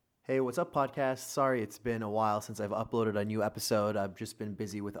Hey, what's up, podcast? Sorry, it's been a while since I've uploaded a new episode. I've just been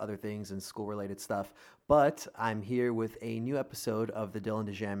busy with other things and school related stuff. But I'm here with a new episode of the Dylan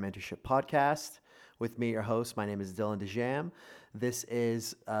DeJam Mentorship Podcast. With me, your host, my name is Dylan DeJam. This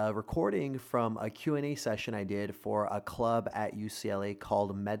is a recording from a Q&A session I did for a club at UCLA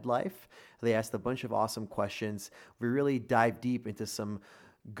called MedLife. They asked a bunch of awesome questions. We really dive deep into some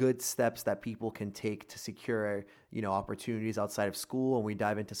good steps that people can take to secure, opportunities outside of school. And we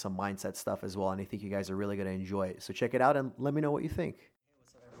dive into some mindset stuff as well. And I think you guys are really going to enjoy it. So check it out and let me know what you think. Hey,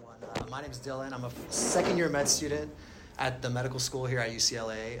 what's up, everyone? My name is Dylan. I'm a second-year med student at the medical school here at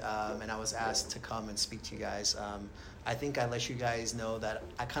UCLA, and I was asked to come and speak to you guys. I think I let you guys know that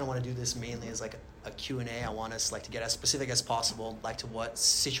I kind of want to do this mainly as like a Q&A. I want us to get as specific as possible, to what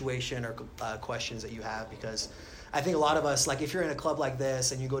situation or questions that you have, because I think a lot of us, if you're in a club like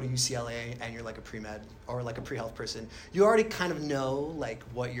this and you go to UCLA and you're a pre-med or a pre-health person, you already kind of know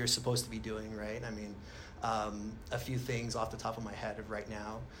what you're supposed to be doing, right? I mean, a few things off the top of my head right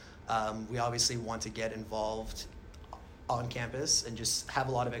now. We obviously want to get involved on campus and just have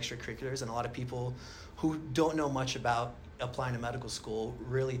a lot of extracurriculars, and a lot of people who don't know much about applying to medical school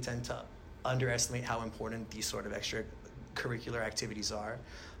really tend to underestimate how important these sort of extracurricular activities are.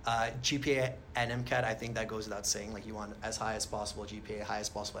 GPA and MCAT, I think that goes without saying. You want as high as possible GPA,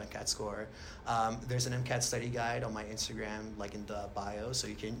 highest possible MCAT score. There's an MCAT study guide on my Instagram, in the bio, so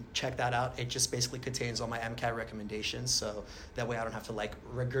you can check that out. It just basically contains all my MCAT recommendations, so that way I don't have to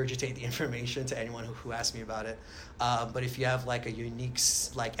regurgitate the information to anyone who asks me about it. But if you have a unique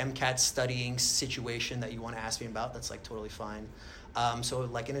MCAT studying situation that you want to ask me about, that's totally fine. So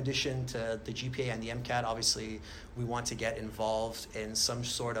in addition to the GPA and the MCAT, obviously we want to get involved in some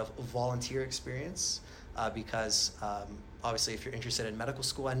sort of volunteer experience because obviously if you're interested in medical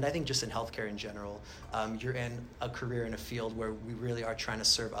school, and I think just in healthcare in general, you're in a career in a field where we really are trying to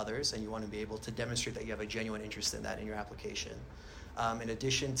serve others, and you want to be able to demonstrate that you have a genuine interest in that in your application. In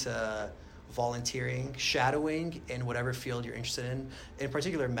addition to volunteering, shadowing in whatever field you're interested in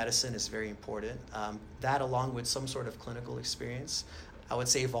particular medicine is very important. That along with some sort of clinical experience. I would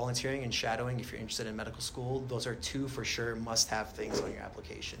say volunteering and shadowing, if you're interested in medical school, those are two for sure must-have things on your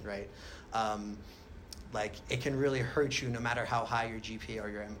application, right? It can really hurt you no matter how high your GPA or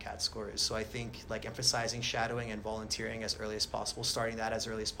your MCAT score is. So I think emphasizing shadowing and volunteering as early as possible, starting that as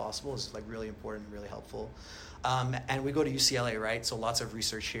early as possible is really important and really helpful. And we go to UCLA, right? So lots of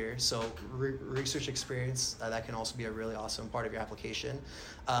research here. So research experience, that can also be a really awesome part of your application.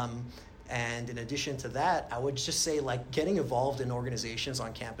 And in addition to that, I would just say getting involved in organizations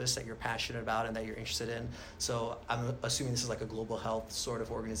on campus that you're passionate about and that you're interested in. So I'm assuming this is a global health sort of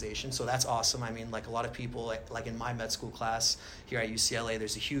organization. So that's awesome. I mean, a lot of people, in my med school class here at UCLA,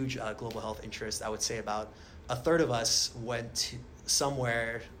 there's a huge global health interest. I would say about a third of us went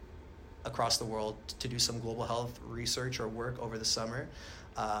somewhere across the world to do some global health research or work over the summer.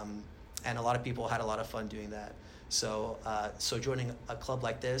 And a lot of people had a lot of fun doing that. So joining a club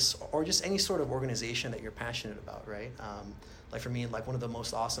like this, or just any sort of organization that you're passionate about, right? For me, one of the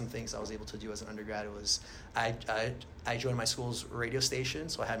most awesome things I was able to do as an undergrad was I joined my school's radio station.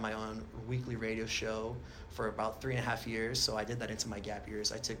 So I had my own weekly radio show for about 3.5 years. So I did that into my gap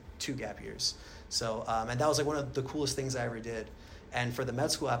years. I took 2 gap years. So, and that was one of the coolest things I ever did. And for the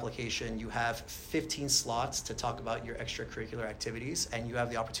med school application, you have 15 slots to talk about your extracurricular activities, and you have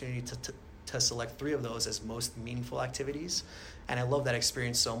the opportunity to select 3 of those as most meaningful activities. And I love that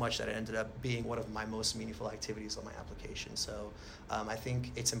experience so much that it ended up being one of my most meaningful activities on my application. So I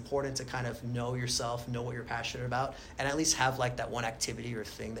think it's important to kind of know yourself, know what you're passionate about, and at least have that one activity or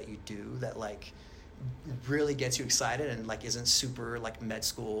thing that you do that really gets you excited and isn't super med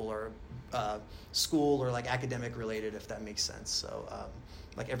school or academic related, if that makes sense. So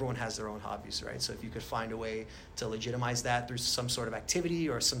everyone has their own hobbies, right? So if you could find a way to legitimize that through some sort of activity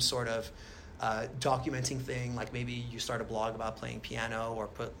or some sort of documenting thing, maybe you start a blog about playing piano or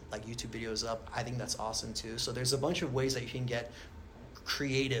put YouTube videos up, I think that's awesome too. So there's a bunch of ways that you can get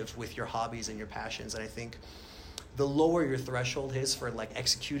creative with your hobbies and your passions, and I think the lower your threshold is for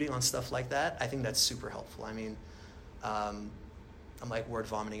executing on stuff like that, I think that's super helpful. I mean, I'm word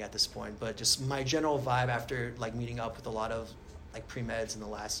vomiting at this point, but just my general vibe after meeting up with a lot of pre-meds in the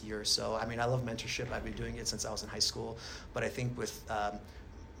last year or so. I mean, I love mentorship. I've been doing it since I was in high school, but I think with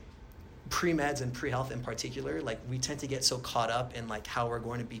pre-meds and pre-health in particular, we tend to get so caught up in how we're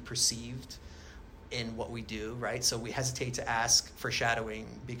going to be perceived in what we do, right? So we hesitate to ask for shadowing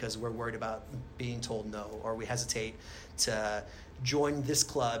because we're worried about being told no, or we hesitate to join this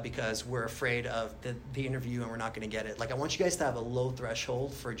club because we're afraid of the interview and we're not going to get it. Like, I want you guys to have a low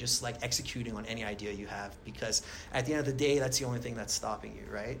threshold for just like executing on any idea you have, because at the end of the day, that's the only thing that's stopping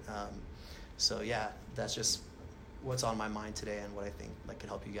you, right? So yeah, that's just what's on my mind today, and what I think like can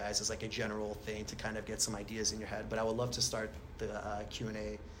help you guys as like a general thing to kind of get some ideas in your head. But I would love to start the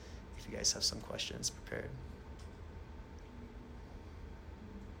Q&A if you guys have some questions prepared.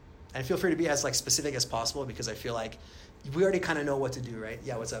 And feel free to be as like specific as possible, because I feel like we already kind of know what to do, right?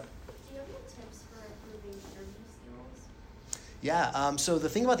 Yeah, what's up? Do you have any tips for improving interview skills? Yeah, so the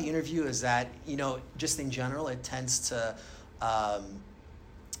thing about the interview is that, you know, just in general, it tends to,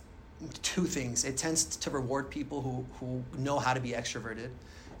 two things. It tends to reward people who know how to be extroverted,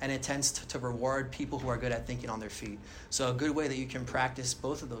 and it tends to reward people who are good at thinking on their feet. So a good way that you can practice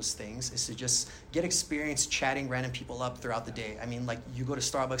both of those things is to just get experience chatting random people up throughout the day. I mean, like, you go to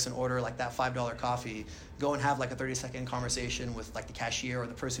Starbucks and order like that $5 coffee, go and have like a 30-second conversation with like the cashier or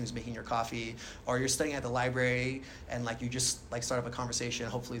the person who's making your coffee, or you're studying at the library and like you just like start up a conversation.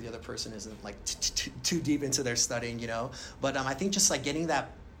 Hopefully the other person isn't like too deep into their studying, you know. But I think just like getting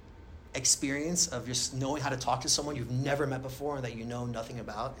that experience of just knowing how to talk to someone you've never met before and that you know nothing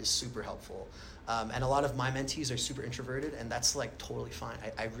about is super helpful. And a lot of my mentees are super introverted, and that's like totally fine.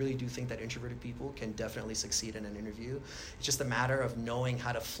 I really do think that introverted people can definitely succeed in an interview. It's just a matter of knowing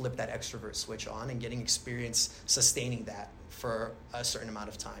how to flip that extrovert switch on and getting experience sustaining that for a certain amount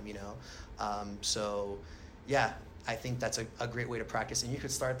of time, you know. So yeah, I think that's a great way to practice, and you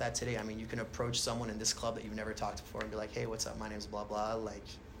could start that today. I mean, you can approach someone in this club that you've never talked to before and be like, hey, what's up? My name's blah, blah. Like,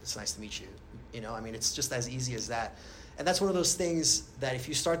 it's nice to meet you. You know, I mean, it's just as easy as that. And that's one of those things that if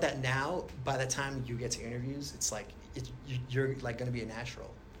you start that now, by the time you get to interviews, it's like, you're like going to be a natural,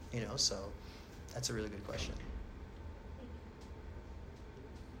 you know? So that's a really good question.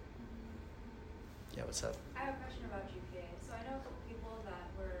 Yeah, what's up? I have a question about GPA. So I know a couple people that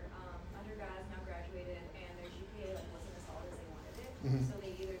were undergrads, now graduated, and their GPA like wasn't as solid as they wanted it. Mm-hmm. So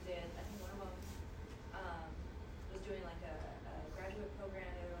they either did, I think one of them was doing like a graduate program,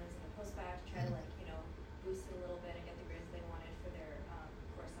 the other one was in a post-bac to try to like, you know, boost it a little bit and get the grades they wanted for their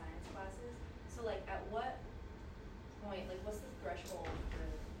core science classes. So like at what point, like what's the threshold for,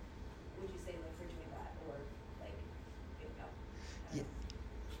 would you say, like for doing that, or like giving up? Yeah.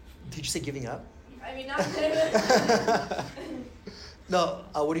 Did you say giving up? I mean, not No,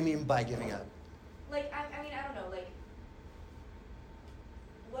 what do you mean by giving up? like, I mean, I don't know, like,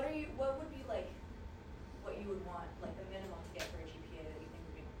 what would be like, what you would want, like the minimum to get for a GPA that you think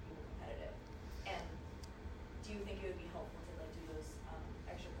would be competitive? And do you think it would be helpful to like do those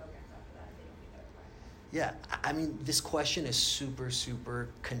extra programs after that if they don't meet that requirement? Yeah, I mean, this question is super, super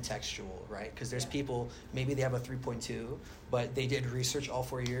contextual, right? Because there's people, maybe they have a 3.2, but they did research all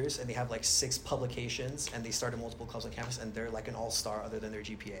 4 years and they have like 6 publications and they started multiple clubs on campus and they're like an all-star other than their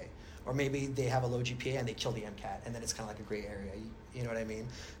GPA. Or maybe they have a low GPA and they kill the MCAT, and then it's kind of like a gray area, you know what I mean?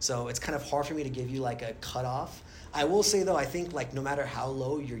 So it's kind of hard for me to give you like a cutoff. I will say though, I think like no matter how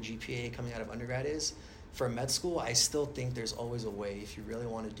low your GPA coming out of undergrad is, for med school, I still think there's always a way. If you really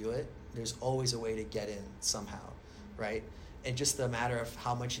want to do it, there's always a way to get in somehow, right? And just a matter of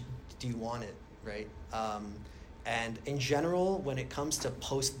how much do you want it, right? And in general, when it comes to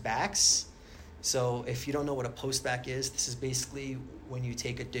post-bacs, so if you don't know what a post-bac is, this is basically when you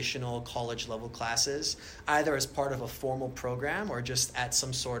take additional college level classes, either as part of a formal program or just at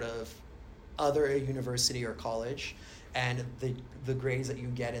some sort of other university or college. And the grades that you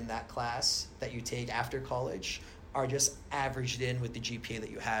get in that class that you take after college are just averaged in with the GPA that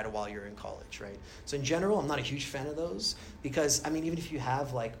you had while you're in college, right? So in general, I'm not a huge fan of those because, I mean, even if you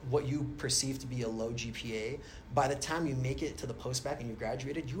have like what you perceive to be a low GPA, by the time you make it to the post-bac and you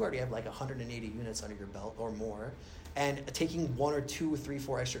graduated, you already have like 180 units under your belt or more. And taking 1 or 2 or 3,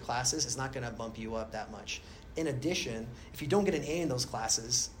 4 extra classes is not gonna bump you up that much. In addition, if you don't get an A in those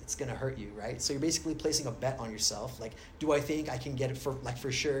classes, it's gonna hurt you, right? So you're basically placing a bet on yourself. Like, do I think I can get it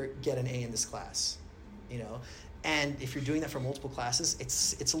for sure, get an A in this class, you know? And if you're doing that for multiple classes,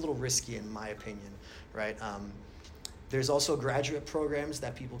 it's a little risky in my opinion, right? There's also graduate programs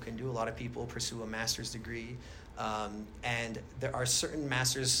that people can do. A lot of people pursue a master's degree. And there are certain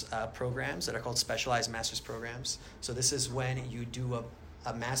master's programs that are called specialized master's programs. So this is when you do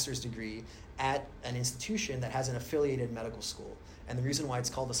a master's degree at an institution that has an affiliated medical school. And the reason why it's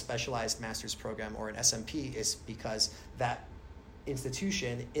called a specialized master's program or an SMP is because that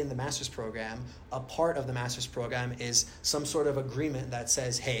institution in the master's program, a part of the master's program is some sort of agreement that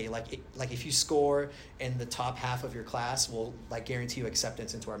says, hey, like if you score in the top half of your class, we'll like guarantee you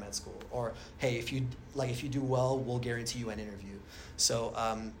acceptance into our med school. Or hey, if you do well, we'll guarantee you an interview. So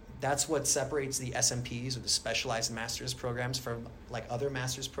that's what separates the SMPs, or the specialized master's programs, from like other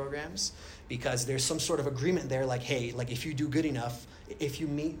master's programs, because there's some sort of agreement there, like, hey, like if you do good enough, if you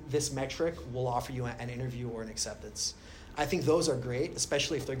meet this metric, we'll offer you an interview or an acceptance. I think those are great,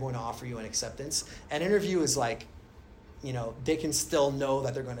 especially if they're going to offer you an acceptance. An interview is like, you know, they can still know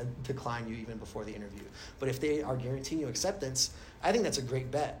that they're going to decline you even before the interview. But if they are guaranteeing you acceptance, I think that's a great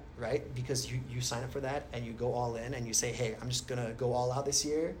bet, right? Because you sign up for that and you go all in and you say, hey, I'm just going to go all out this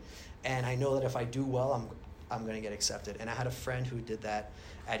year. And I know that if I do well, I'm going to get accepted. And I had a friend who did that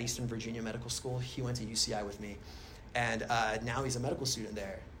at Eastern Virginia Medical School. He went to UCI with me. And now he's a medical student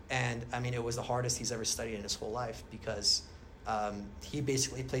there. And I mean, it was the hardest he's ever studied in his whole life, because he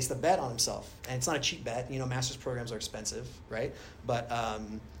basically placed a bet on himself. And it's not a cheap bet. You know, master's programs are expensive, right? But,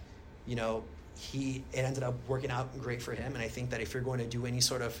 you know, it ended up working out great for him. And I think that if you're going to do any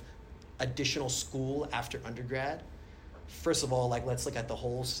sort of additional school after undergrad, first of all, like, let's look at the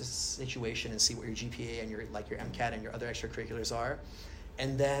whole situation and see what your GPA and your MCAT and your other extracurriculars are.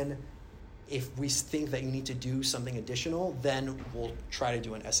 And then if we think that you need to do something additional, then we'll try to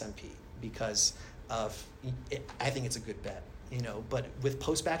do an SMP, because I think it's a good bet, you know. But with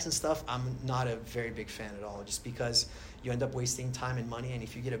postbacks and stuff, I'm not a very big fan at all, just because you end up wasting time and money. And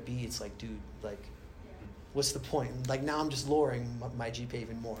if you get a B, it's like, dude, like, what's the point? Like, now I'm just lowering my GPA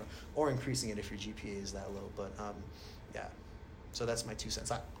even more, or increasing it if your GPA is that low. But yeah. So that's my 2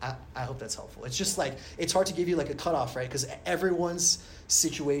 cents. I hope that's helpful. It's just like, it's hard to give you like a cutoff, right? Because everyone's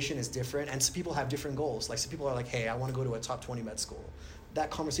situation is different, and some people have different goals. Like, some people are like, hey, I want to go to a top 20 med school.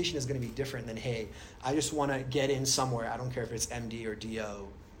 That conversation is going to be different than, hey, I just want to get in somewhere. I don't care if it's MD or DO.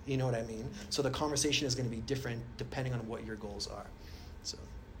 You know what I mean? So the conversation is going to be different depending on what your goals are. So,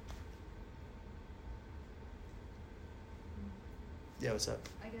 yeah, what's up?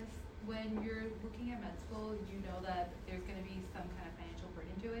 I guess when you're looking at med school, you know that there's going to be some kind of financial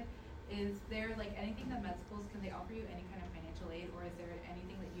burden to it. Is there like anything that med schools, can they offer you any kind of financial aid, or is there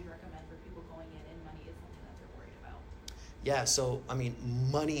anything that you'd recommend for people going in and money is something that they're worried about? Yeah, so I mean,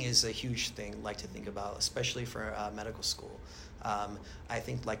 money is a huge thing like to think about, especially for medical school. I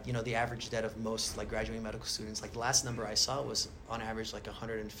think, like, you know, the average debt of most like graduating medical students, like the last number I saw was on average like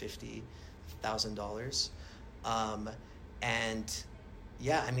 $150,000. And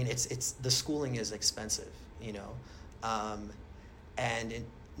yeah, I mean, it's the schooling is expensive, you know, and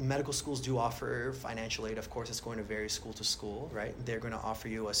medical schools do offer financial aid. Of course, it's going to vary school to school, right? They're going to offer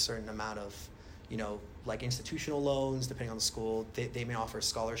you a certain amount of, you know, like institutional loans, depending on the school. They may offer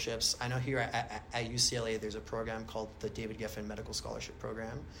scholarships. I know here at UCLA, there's a program called the David Geffen Medical Scholarship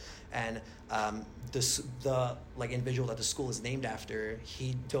Program. And the like individual that the school is named after,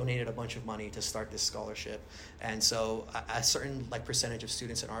 he donated a bunch of money to start this scholarship. And so a certain like percentage of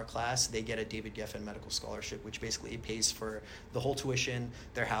students in our class, they get a David Geffen Medical Scholarship, which basically pays for the whole tuition,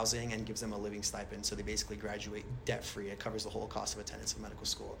 their housing, and gives them a living stipend. So they basically graduate debt-free. It covers the whole cost of attendance of medical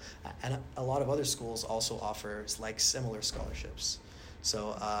school. And a lot of other schools also offer like similar scholarships.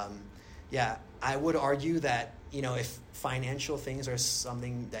 So yeah, I would argue that, you know, if financial things are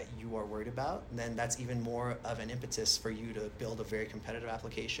something that you are worried about, then that's even more of an impetus for you to build a very competitive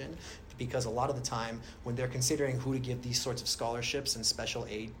application, because a lot of the time when they're considering who to give these sorts of scholarships and special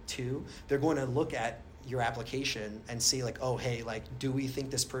aid to, they're going to look at your application and see like, oh, hey, like, do we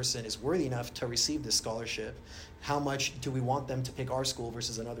think this person is worthy enough to receive this scholarship? How much do we want them to pick our school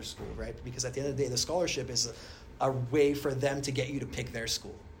versus another school, right? Because at the end of the day, the scholarship is a way for them to get you to pick their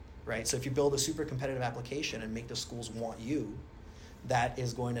school. Right? So if you build a super competitive application and make the schools want you, that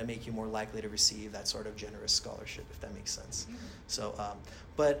is going to make you more likely to receive that sort of generous scholarship, if that makes sense. Mm-hmm. So,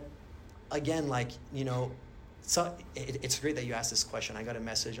 but again, like, you know, so it's great that you asked this question. I got a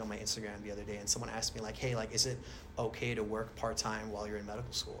message on my Instagram the other day, and someone asked me like, hey, like, is it okay to work part-time while you're in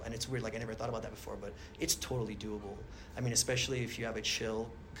medical school? And it's weird, like, I never thought about that before, but it's totally doable. I mean, especially if you have a chill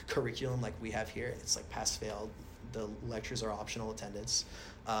curriculum like we have here. It's like pass-fail. The lectures are optional attendance.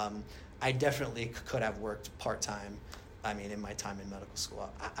 I definitely could have worked part-time, I mean, in my time in medical school.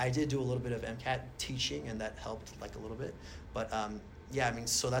 I did do a little bit of MCAT teaching, and that helped like a little bit. But yeah, I mean,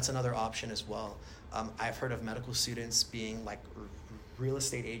 so that's another option as well. I've heard of medical students being like real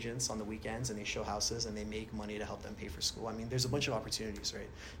estate agents on the weekends, and they show houses and they make money to help them pay for school. I mean, there's a bunch of opportunities, right?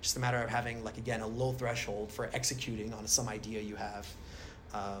 Just a matter of having, like, again, a low threshold for executing on some idea you have.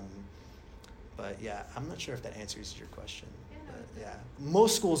 But yeah, I'm not sure if that answers your question. Yeah,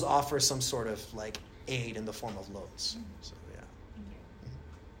 most schools offer some sort of like aid in the form of loans. So yeah.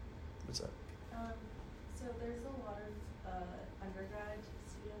 What's up? So there's a lot of undergrad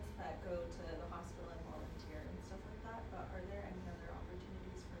students that go to the hospital and volunteer and stuff like that, but are there any other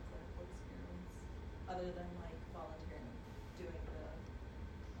opportunities for clinical experience other than like volunteering, doing the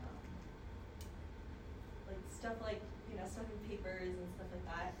like stuff like, you know, stuffing papers and stuff like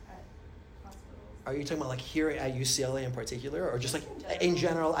that at hospitals? Are you talking about like here at UCLA in particular, or just like Just in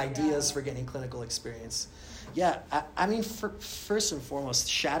general ideas yeah. for getting clinical experience? Yeah, I mean, first and foremost,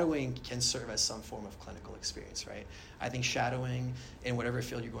 shadowing can serve as some form of clinical experience, right? I think shadowing in whatever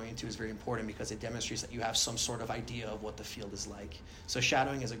field you're going into is very important because it demonstrates that you have some sort of idea of what the field is like. So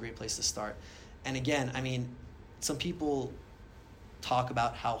shadowing is a great place to start. And again, I mean, some people talk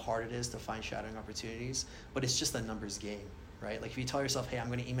about how hard it is to find shadowing opportunities, but it's just a numbers game, right? Like if you tell yourself, hey, I'm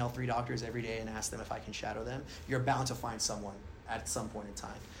going to email 3 doctors every day and ask them if I can shadow them, you're bound to find someone at some point in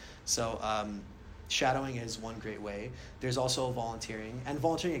time. So shadowing is one great way. There's also volunteering. And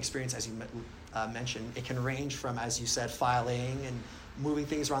volunteering experience, as you mentioned, it can range from, as you said, filing and moving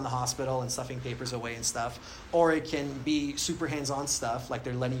things around the hospital and stuffing papers away and stuff, or it can be super hands-on stuff, like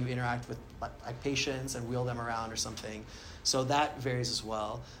they're letting you interact with like patients and wheel them around or something. So that varies as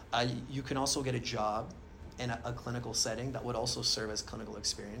well. You can also get a job in a clinical setting that would also serve as clinical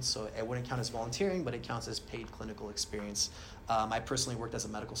experience. So it wouldn't count as volunteering, but it counts as paid clinical experience. I personally worked as a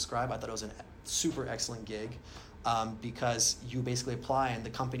medical scribe. I thought it was a super excellent gig because you basically apply and the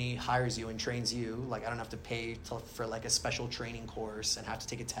company hires you and trains you. Like I don't have to pay for like a special training course and have to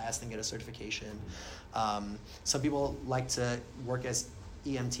take a test and get a certification. Some people like to work as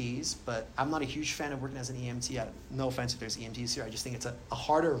EMTs, but I'm not a huge fan of working as an EMT. No offense if there's EMTs here. I just think it's a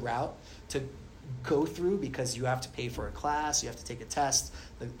harder route to go through because you have to pay for a class, you have to take a test.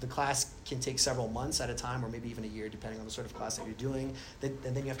 The class can take several months at a time or maybe even a year depending on the sort of class that you're doing. And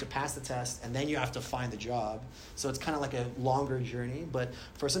then you have to pass the test and then you have to find the job. So it's kind of like a longer journey, but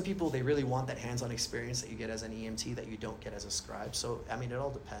for some people they really want that hands-on experience that you get as an EMT that you don't get as a scribe. So I mean it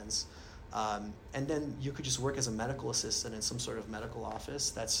all depends. And then you could just work as a medical assistant in some sort of medical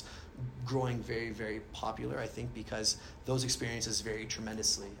office. That's growing very, very popular, I think, because those experiences vary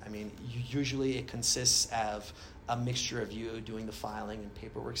tremendously. I mean, usually it consists of a mixture of you doing the filing and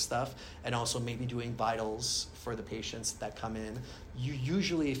paperwork stuff and also maybe doing vitals for the patients that come in. You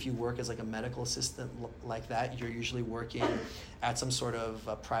usually, if you work as like a medical assistant like that, you're usually working at some sort of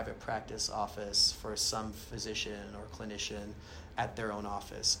a private practice office for some physician or clinician at their own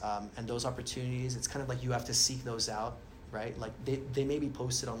office. And those opportunities, it's kind of like you have to seek those out, right? Like they may be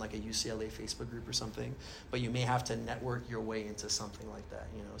posted on like a UCLA Facebook group or something, but you may have to network your way into something like that,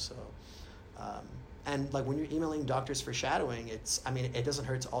 you know? So, and like when you're emailing doctors for shadowing, it doesn't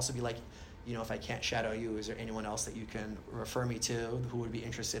hurt to also be like, you know, if I can't shadow you, is there anyone else that you can refer me to who would be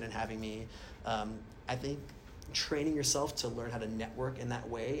interested in having me? I think training yourself to learn how to network in that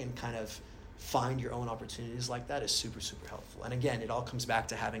way and kind of find your own opportunities like that is super, super helpful. And again, it all comes back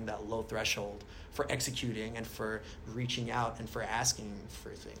to having that low threshold for executing and for reaching out and for asking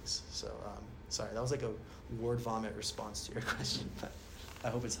for things. So, sorry, that was like a word vomit response to your question, but I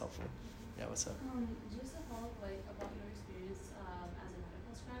hope it's helpful. Yeah, what's up? Just a follow-up, like, about your experience as a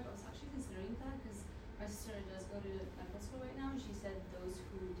medical scribe. I was actually considering that because my sister does go to medical school right now, and she said those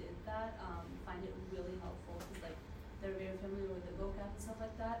who did that find it really helpful because, like, they're very familiar with the vocab and stuff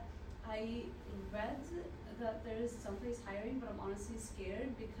like that. I read that there is someplace hiring, but I'm honestly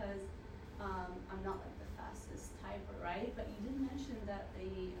scared because I'm not like the fastest typer, right? But you did mention that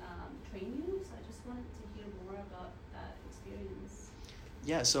they train you, so I just wanted to hear more about that experience.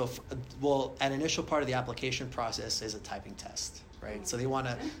 Yeah, so, an initial part of the application process is a typing test, right? So they want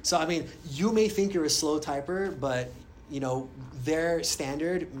to, I mean, you may think you're a slow typer, but, you know, their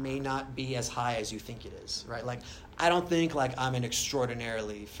standard may not be as high as you think it is, right? Like, I don't think, like, I'm an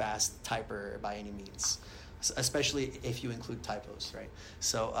extraordinarily fast typer by any means, especially if you include typos, right?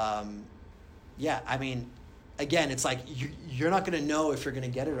 So, yeah, I mean, again, it's like you're not going to know if you're going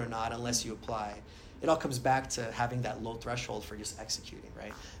to get it or not unless you apply. It all comes back to having that low threshold for just executing,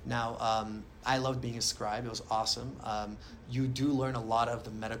 right? Now, I loved being a scribe. It was awesome. You do learn a lot of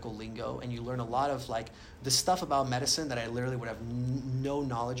the medical lingo, and you learn a lot of, like, the stuff about medicine that I literally would have no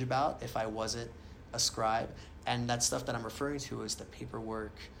knowledge about if I wasn't a scribe. And that stuff that I'm referring to is the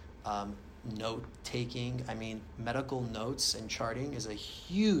paperwork, note-taking. I mean, medical notes and charting is a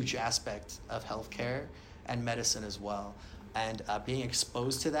huge aspect of healthcare and medicine as well. And being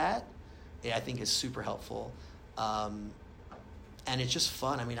exposed to that, I think is super helpful. And it's just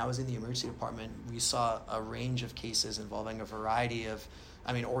fun. I mean, I was in the emergency department. We saw a range of cases involving a variety of,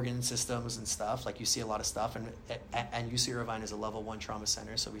 organ systems and stuff. Like, you see a lot of stuff. And UC Irvine is a level 1 trauma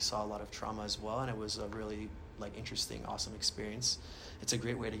center, so we saw a lot of trauma as well. And it was a really like interesting, awesome experience. It's a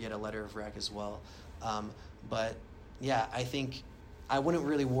great way to get a letter of rec as well. But yeah, I think I wouldn't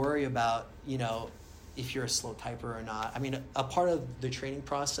really worry about, if you're a slow typer or not. I mean, a part of the training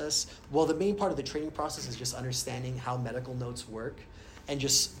process, the main part of the training process is just understanding how medical notes work and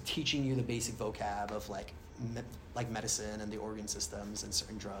just teaching you the basic vocab of like medicine and the organ systems and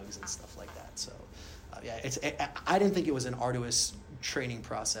certain drugs and stuff like that. So I didn't think it was an arduous training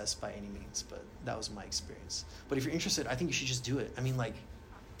process by any means, but that was my experience. But if you're interested, I think you should just do it. I mean, like,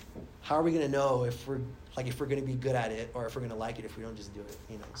 how are we going to know if we're going to be good at it or if we're going to like it if we don't just do it,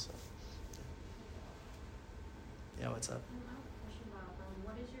 so. Yeah, what's up? I have a question about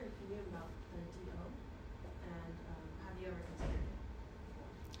what is your opinion about the DO, and have you ever considered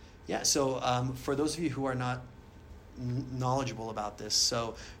it? Yeah, so for those of you who are not knowledgeable about this,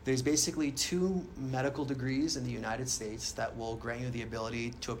 so there's basically 2 medical degrees in the United States that will grant you the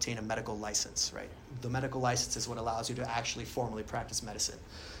ability to obtain a medical license, right? The medical license is what allows you to actually formally practice medicine.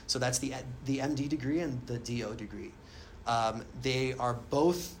 So that's the MD degree and the DO degree. They are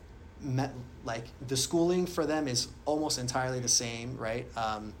both the schooling for them is almost entirely the same, right?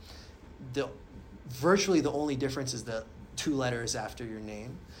 Virtually the only difference is the 2 letters after your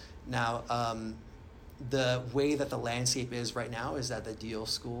name. Now, the way that the landscape is right now is that the DO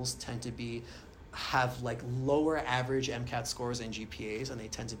schools tend to have like lower average MCAT scores and GPAs, and they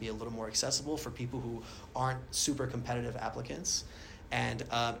tend to be a little more accessible for people who aren't super competitive applicants. And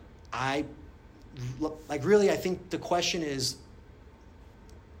I think the question is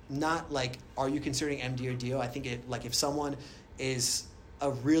not like, are you considering MD or DO? I think if someone is a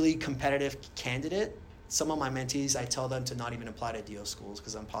really competitive candidate, some of my mentees, I tell them to not even apply to DO schools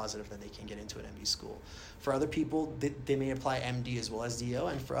because I'm positive that they can get into an MD school. For other people, they may apply MD as well as DO,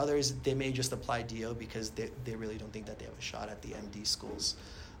 and for others, they may just apply DO because they really don't think that they have a shot at the MD schools.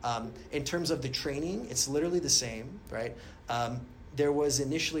 In terms of the training, it's literally the same, right? There was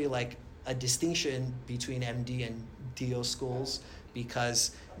initially like a distinction between MD and DO schools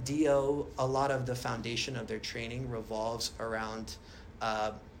because DO, a lot of the foundation of their training revolves around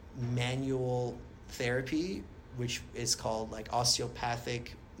manual therapy, which is called like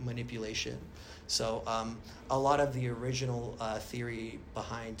osteopathic manipulation. So a lot of the original theory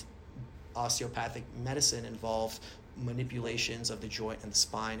behind osteopathic medicine involved manipulations of the joint and the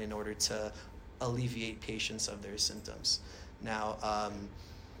spine in order to alleviate patients of their symptoms. Now,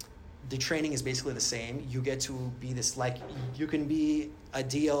 the training is basically the same. You get to be this, like, you can be a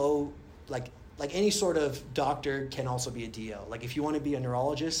DO, like any sort of doctor can also be a DO. Like if you want to be a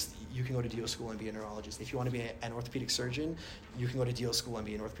neurologist, you can go to DO school and be a neurologist. If you want to be an orthopedic surgeon, you can go to DO school and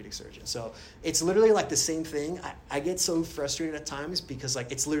be an orthopedic surgeon. So it's literally like the same thing. I get so frustrated at times because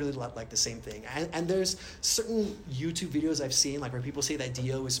like it's literally like the same thing. And there's certain YouTube videos I've seen like where people say that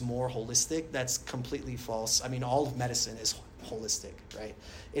DO is more holistic. That's completely false. I mean, all of medicine is holistic, right?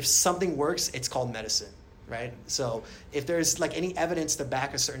 If something works, it's called medicine. Right? So if there's like any evidence to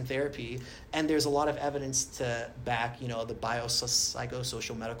back a certain therapy, and there's a lot of evidence to back, the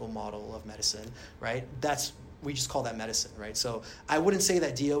biopsychosocial medical model of medicine, right? We just call that medicine, right? So I wouldn't say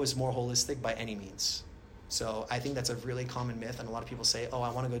that DO is more holistic by any means. So I think that's a really common myth, and a lot of people say, oh,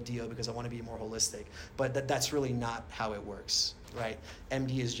 I want to go DO because I want to be more holistic. But that's really not how it works, right?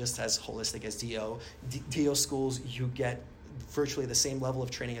 MD is just as holistic as DO. DO schools, you get virtually the same level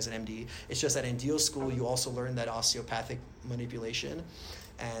of training as an MD. It's just that in DO school, you also learn that osteopathic manipulation.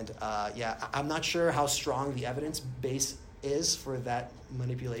 And I'm not sure how strong the evidence base is for that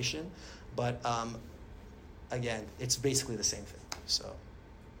manipulation, but again, it's basically the same thing. So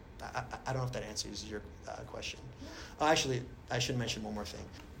I don't know if that answers your question. Actually, I should mention one more thing.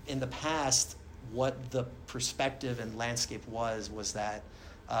 In the past, what the perspective and landscape was that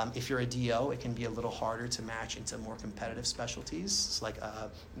if you're a DO, it can be a little harder to match into more competitive specialties like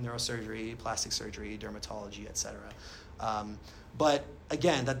neurosurgery, plastic surgery, dermatology, etc. But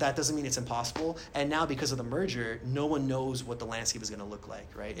again, that doesn't mean it's impossible. And now because of the merger, no one knows what the landscape is going to look like,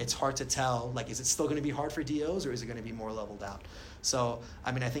 right? It's hard to tell, like, is it still going to be hard for DOs or is it going to be more leveled out? So,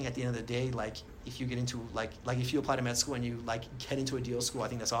 I mean, I think at the end of the day, like, if you get into, like if you apply to med school and you, like, get into a DO school, I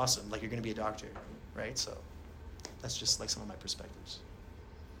think that's awesome. Like, you're going to be a doctor, right? So that's just, like, some of my perspectives.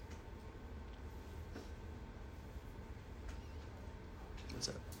 What's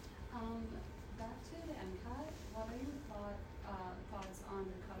up? Back to the MCAT, what are your thoughts on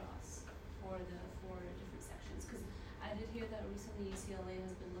the cutoffs for the 4 different sections? Because I did hear that recently UCLA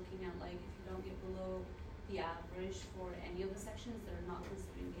has been looking at, like, if you don't get below the average for any of the sections, they're not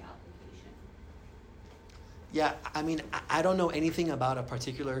considering the application. Yeah, I mean, I don't know anything about a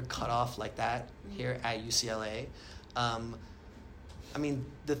particular cutoff like that here at UCLA. I mean,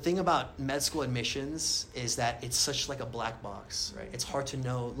 the thing about med school admissions is that it's such like a black box, right? It's hard to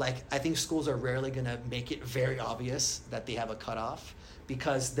know. Like, I think schools are rarely going to make it very obvious that they have a cutoff,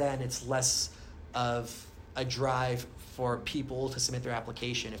 because then it's less of a drive for people to submit their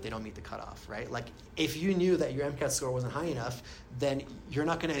application if they don't meet the cutoff, right? Like, if you knew that your MCAT score wasn't high enough, then you're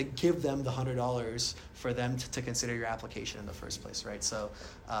not going to give them the $100 for them to consider your application in the first place, right? So,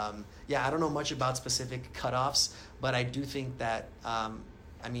 yeah, I don't know much about specific cutoffs, but I do think that, I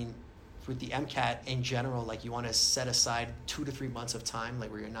mean, with the MCAT in general, like, you want to set aside 2 to 3 months of time,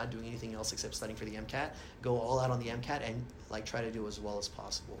 like, where you're not doing anything else except studying for the MCAT, go all out on the MCAT and like try to do as well as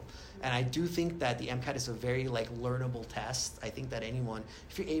possible. And I do think that the MCAT is a very like learnable test. I think that anyone,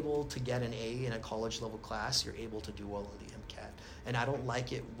 if you're able to get an A in a college level class, you're able to do well on the MCAT. And I don't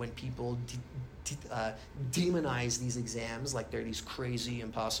like it when people demonize these exams like they're these crazy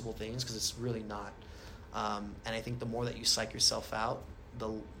impossible things, because it's really not. And I think the more that you psych yourself out,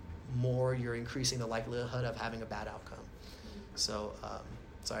 the more you're increasing the likelihood of having a bad outcome. So,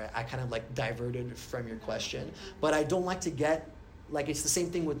 sorry, I kind of like diverted from your question, but I don't like to get, like, it's the same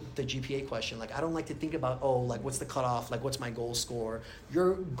thing with the GPA question. Like, I don't like to think about, oh, like, what's the cutoff? Like, what's my goal score?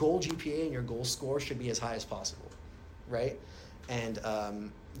 Your goal GPA and your goal score should be as high as possible, right? And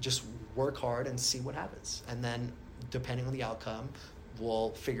just work hard and see what happens. And then, depending on the outcome, we'll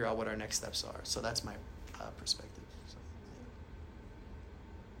figure out what our next steps are. So that's my perspective. So, yeah.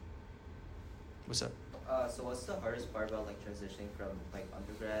 What's up? So what's the hardest part about like transitioning from like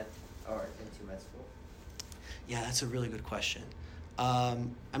undergrad or into med school? Yeah, that's a really good question. I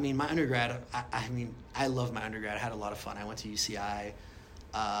mean, my undergrad, I love my undergrad. I had a lot of fun. I went to UCI.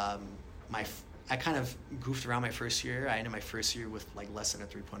 I kind of goofed around my first year. I ended my first year with like less than a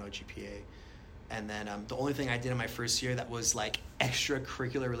 3.0 GPA. And then the only thing I did in my first year that was like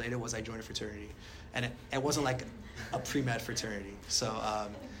extracurricular related was I joined a fraternity. And it wasn't like a pre-med fraternity. So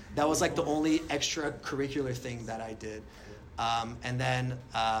that was like the only extracurricular thing that I did. And then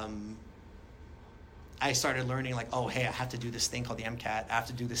I started learning like, oh, hey, I have to do this thing called the MCAT. I have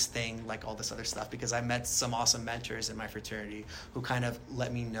to do this thing, like all this other stuff, because I met some awesome mentors in my fraternity who kind of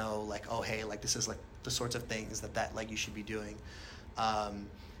let me know like, oh, hey, like this is like the sorts of things that like you should be doing.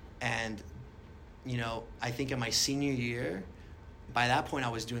 And, you know, I think in my senior year, by that point, I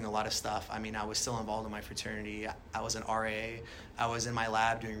was doing a lot of stuff. I mean, I was still involved in my fraternity. I was an RA. I was in my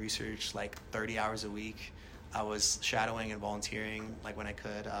lab doing research like 30 hours a week. I was shadowing and volunteering like when I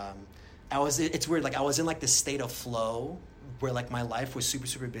could. It's weird, like I was in like this state of flow where like my life was super,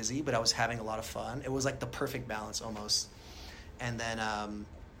 super busy, but I was having a lot of fun. It was like the perfect balance almost. And then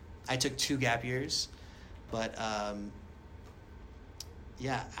I took 2 gap years, but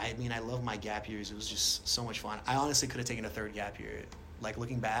yeah, I mean, I love my gap years. It was just so much fun. I honestly could have taken a 3rd gap year. Like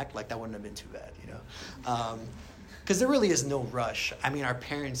looking back, like that wouldn't have been too bad, you know? Because there really is no rush. I mean, our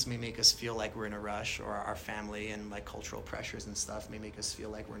parents may make us feel like we're in a rush, or our family and like cultural pressures and stuff may make us feel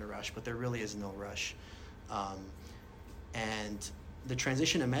like we're in a rush, but there really is no rush. And the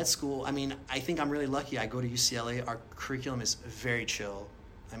transition to med school, I mean, I think I'm really lucky. I go to UCLA. Our curriculum is very chill.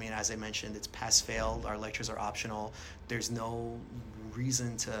 I mean, as I mentioned, it's pass-fail. Our lectures are optional. There's no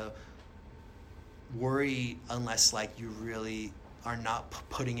reason to worry unless like you really are not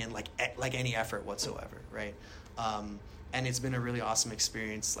putting in like any effort whatsoever, right? And it's been a really awesome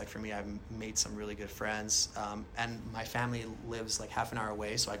experience. Like for me, I've made some really good friends, and my family lives like half an hour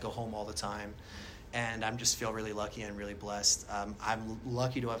away, so I go home all the time. And I'm just feel really lucky and really blessed. I'm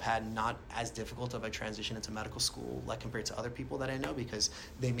lucky to have had not as difficult of a transition into medical school like compared to other people that I know, because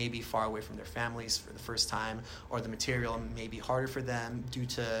they may be far away from their families for the first time, or the material may be harder for them due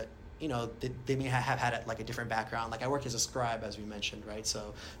to, you know, they may have had like a different background. Like I work as a scribe, as we mentioned, right?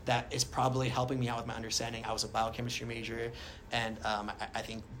 So that is probably helping me out with my understanding. I was a biochemistry major, and I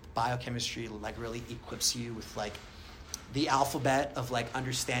think biochemistry like really equips you with like the alphabet of like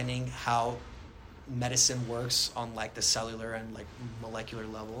understanding how medicine works on like the cellular and like molecular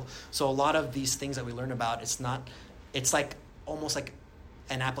level. So a lot of these things that we learn about, it's like almost like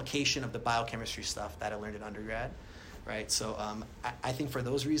an application of the biochemistry stuff that I learned in undergrad, right? So I think for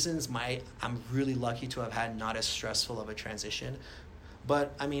those reasons, I'm really lucky to have had not as stressful of a transition.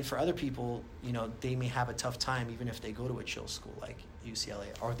 But I mean, for other people, you know, they may have a tough time even if they go to a chill school like UCLA,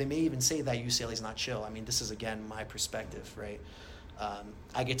 or they may even say that UCLA is not chill. I mean, this is again my perspective, right?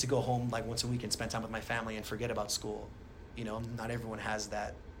 I get to go home like once a week and spend time with my family and forget about school. You know, not everyone has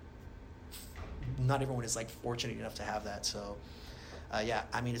that. Not everyone is like fortunate enough to have that. So, yeah,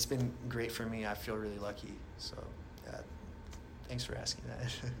 I mean, it's been great for me. I feel really lucky. So, thanks for asking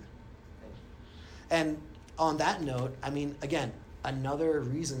that. And on that note, I mean, again, another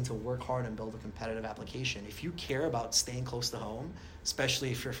reason to work hard and build a competitive application. If you care about staying close to home,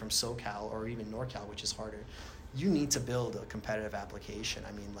 especially if you're from SoCal or even NorCal, which is harder, you need to build a competitive application.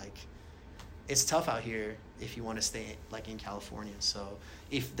 I mean, like, it's tough out here if you want to stay like in California. So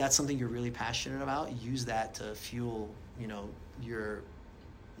if that's something you're really passionate about, use that to fuel, you know, your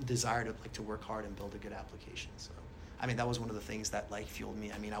desire to like to work hard and build a good application. So I mean, that was one of the things that like fueled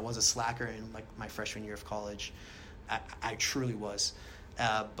me. I mean, I was a slacker in like my freshman year of college. I truly was.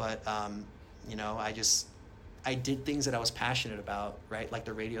 But you know, I did things that I was passionate about, right? Like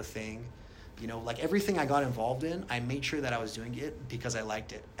the radio thing, you know, like everything I got involved in, I made sure that I was doing it because I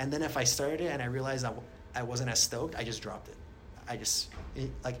liked it. And then if I started it and I realized I wasn't as stoked, I just dropped it.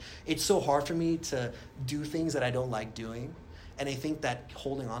 It's so hard for me to do things that I don't like doing. And I think that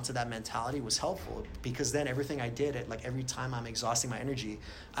holding on to that mentality was helpful, because then everything I did, like every time I'm exhausting my energy,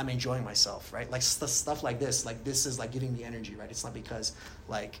 I'm enjoying myself, right? Like stuff like this is like giving me energy, right? It's not because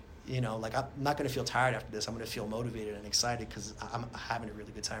like, you know, like I'm not going to feel tired after this. I'm going to feel motivated and excited because I'm having a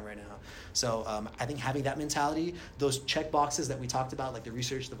really good time right now. So I think having that mentality, those check boxes that we talked about, like the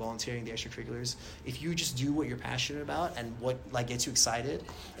research, the volunteering, the extracurriculars, if you just do what you're passionate about and what like gets you excited,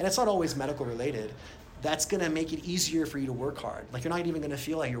 and it's not always medical related, that's going to make it easier for you to work hard. Like you're not even going to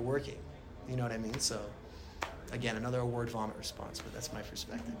feel like you're working. You know what I mean? So again, another word vomit response, but that's my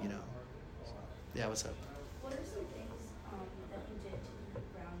perspective, you know. So, yeah, what's up? What are some things that you did to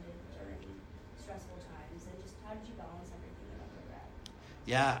keep grounded during stressful times, and just how did you balance everything in undergrad?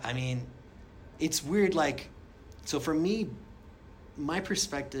 Yeah, I mean, it's weird. Like, so for me, my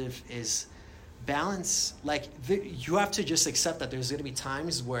perspective is balance. Like, you have to just accept that there's going to be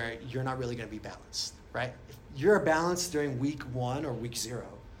times where you're not really going to be balanced, right? If you're balanced during week 1 or week 0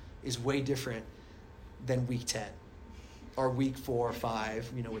 is way different than week 10 or week 4 or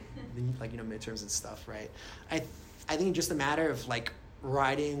 5, you know, with like, you know, midterms and stuff, right? I think it's just a matter of like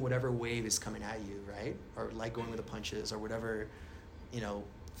riding whatever wave is coming at you, right? Or like going with the punches or whatever, you know,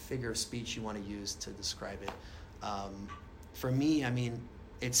 figure of speech you want to use to describe it. For me, I mean,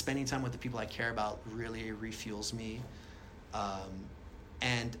 it's spending time with the people I care about really refuels me.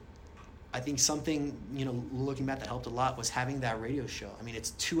 And I think something, you know, looking back that helped a lot was having that radio show. I mean,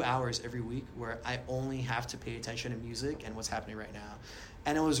 it's 2 hours every week where I only have to pay attention to music and what's happening right now.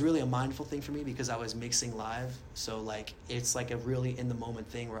 And it was really a mindful thing for me because I was mixing live. So like, it's like a really in the moment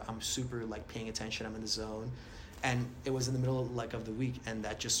thing where I'm super like paying attention, I'm in the zone. And it was in the middle like of the week, and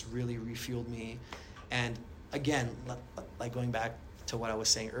that just really refueled me. And again, like going back to what I was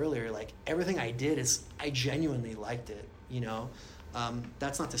saying earlier, like everything I did is, I genuinely liked it, you know?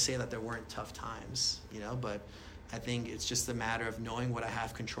 That's not to say that there weren't tough times, you know, but I think it's just a matter of knowing what I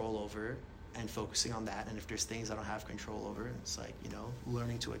have control over and focusing on that. And if there's things I don't have control over, it's like, you know,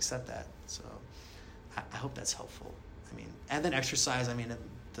 learning to accept that. So I hope that's helpful. I mean, and then exercise, I mean,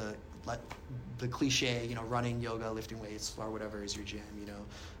 the cliche, you know, running, yoga, lifting weights, or whatever is your jam, you know,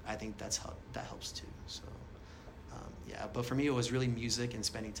 I think that helps too. So yeah, but for me, it was really music and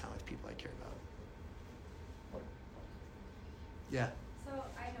spending time with people I care about. Yeah. So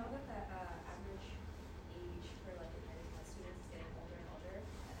I know that the average age for like United Med students is getting older and older,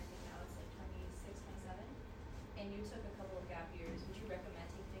 and I think now it's like 26, 27. And you took a couple of gap years. Would you recommend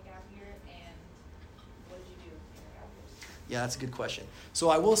taking a gap year, and what did you do in your gap years? Yeah, that's a good question. So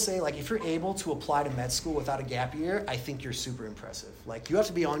I will say, like, if you're able to apply to med school without a gap year, I think you're super impressive. Like, you have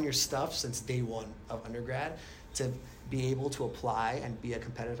to be on your stuff since day 1 of undergrad to be able to apply and be a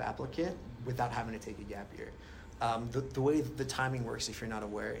competitive applicant without having to take a gap year. The way the timing works, if you're not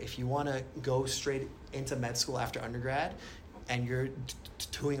aware, if you want to go straight into med school after undergrad and you're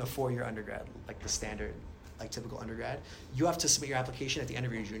doing a 4-year undergrad, like the standard, like typical undergrad, you have to submit your application at the end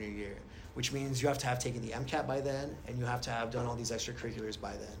of your junior year, which means you have to have taken the MCAT by then, and you have to have done all these extracurriculars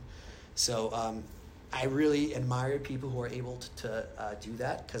by then. So I really admire people who are able to do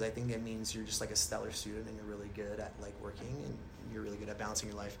that, because I think that means you're just like a stellar student and you're really good at like working and you're really good at balancing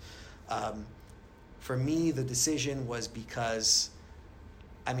your life. For me, the decision was because,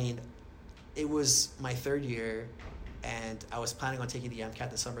 I mean, it was my 3rd year, and I was planning on taking the MCAT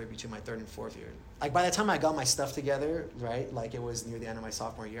the summer between my 3rd and 4th year. Like, by the time I got my stuff together, right, like it was near the end of my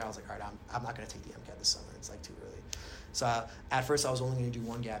sophomore year, I was like, all right, I'm not going to take the MCAT this summer. It's like too early. So at first, I was only going to do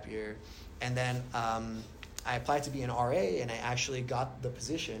 1 gap year. And then I applied to be an RA, and I actually got the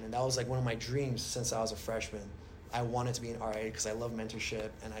position. And that was like one of my dreams since I was a freshman. I wanted to be an RA because I love mentorship,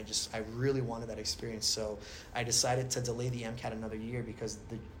 and I really wanted that experience. So I decided to delay the MCAT another year because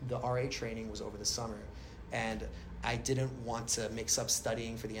the RA training was over the summer, and I didn't want to mix up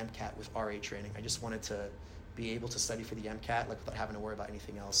studying for the MCAT with RA training. I just wanted to be able to study for the MCAT like without having to worry about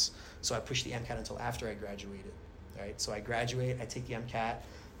anything else. So I pushed the MCAT until after I graduated, right? So I graduate, I take the MCAT,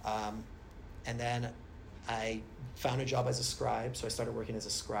 and then I found a job as a scribe, so I started working as a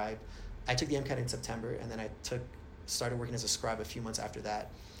scribe. I took the MCAT in September, and then I started working as a scribe a few months after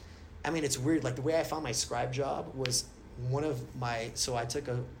that. I mean, it's weird. Like, the way I found my scribe job was so I took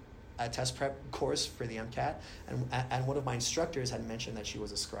a test prep course for the MCAT, and one of my instructors had mentioned that she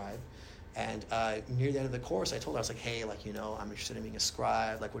was a scribe. And near the end of the course, I told her, I was like, hey, like, you know, I'm interested in being a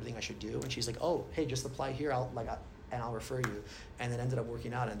scribe. Like, what do you think I should do? And she's like, oh, hey, just apply here. I'll refer you. And it ended up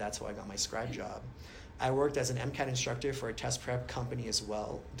working out, and that's how I got my scribe job. I worked as an MCAT instructor for a test prep company as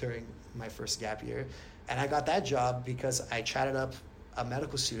well during my first gap year. And I got that job because I chatted up a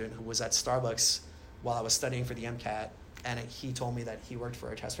medical student who was at Starbucks while I was studying for the MCAT. And he told me that he worked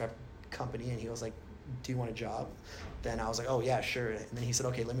for a test prep company, and he was like, do you want a job? Then I was like, oh, yeah, sure. And then he said,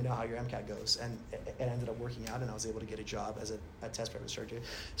 okay, let me know how your MCAT goes. And it ended up working out, and I was able to get a job as a test prep instructor.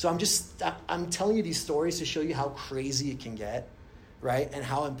 So I'm telling you these stories to show you how crazy it can get, right? And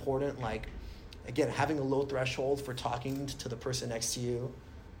how important, like, again, having a low threshold for talking to the person next to you,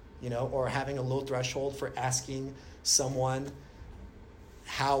 you know, or having a low threshold for asking someone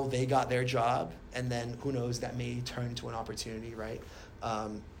how they got their job, and then who knows, that may turn into an opportunity, right?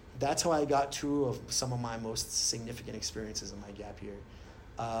 That's how I got two of some of my most significant experiences in my gap year.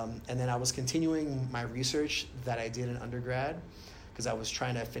 And then I was continuing my research that I did in undergrad, because I was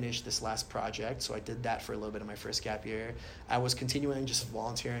trying to finish this last project. So I did that for a little bit of my first gap year. I was continuing just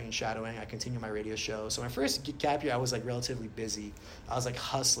volunteering and shadowing. I continued my radio show. So my first gap year, I was like relatively busy. I was like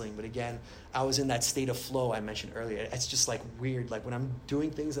hustling. But again, I was in that state of flow I mentioned earlier. It's just like weird. Like when I'm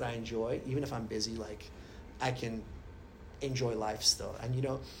doing things that I enjoy, even if I'm busy, like I can enjoy life still. And you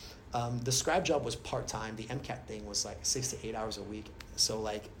know, the scribe job was part-time. The MCAT thing was like 6 to 8 hours a week. So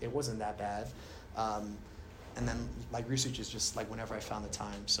like it wasn't that bad. And then like research is just like whenever I found the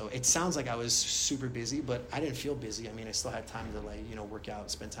time. So it sounds like I was super busy, but I didn't feel busy. I mean, I still had time to like, you know, work out,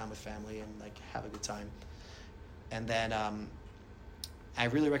 spend time with family, and like have a good time. And then I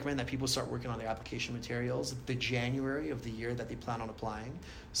really recommend that people start working on their application materials the January of the year that they plan on applying.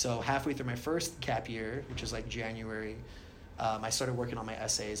 So halfway through my first gap year, which is like January, I started working on my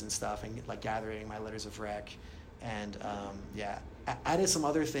essays and stuff, and like gathering my letters of rec. And yeah, I did some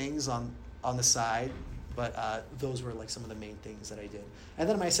other things on the side, but those were like some of the main things that I did. And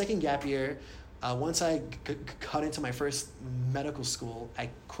then my second gap year, once I got into my first medical school, I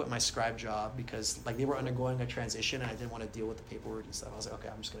quit my scribe job because like they were undergoing a transition, and I didn't want to deal with the paperwork and stuff. I was like, okay,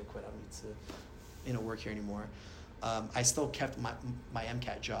 I'm just gonna quit. I don't need to, you know, work here anymore. I still kept my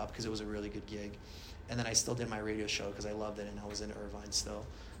MCAT job because it was a really good gig, and then I still did my radio show because I loved it, and I was in Irvine still.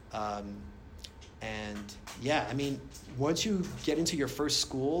 And yeah, I mean, once you get into your first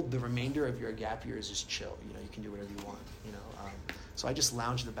school, the remainder of your gap year is just chill. You know, you can do whatever you want, you know. So I just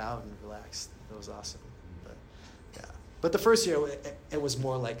lounged about and relaxed. It was awesome. But yeah. But the first year, it was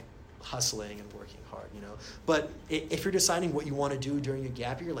more like hustling and working hard, you know. But if you're deciding what you want to do during your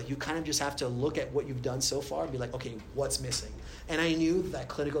gap year, like you kind of just have to look at what you've done so far and be like, okay, what's missing? And I knew that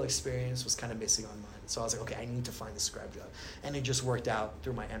clinical experience was kind of missing on mine. So I was like, okay, I need to find the scribe job. And it just worked out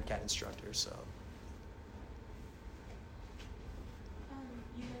through my MCAT instructor, so.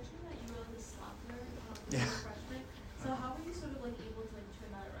 You mentioned that you were the slacker Yeah. as a freshman. So how were you sort of like able to like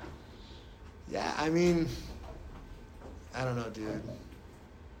turn that around? Yeah, I mean, I don't know, dude.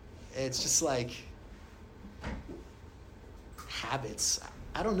 It's just like habits.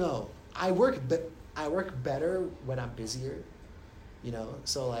 I don't know. I work better when I'm busier, you know.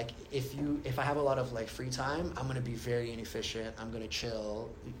 So like if I have a lot of like free time, I'm gonna be very inefficient. I'm gonna chill,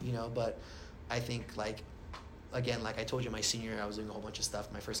 you know. But I think like, again, like I told you, my senior year I was doing a whole bunch of stuff.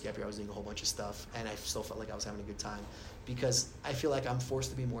 My first gap year I was doing a whole bunch of stuff, and I still felt like I was having a good time because I feel like I'm forced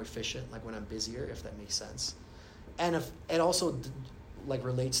to be more efficient like when I'm busier, if that makes sense. And if it also like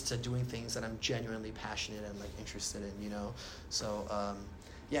relates to doing things that I'm genuinely passionate and like interested in, you know. So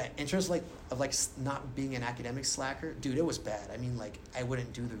yeah, in terms of not being an academic slacker, dude, it was bad. I mean, like I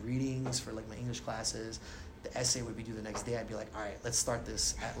wouldn't do the readings for like my English classes. The essay would be due the next day. I'd be like, all right, let's start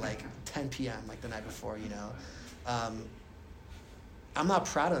this at like 10 p.m. like the night before, you know. I'm not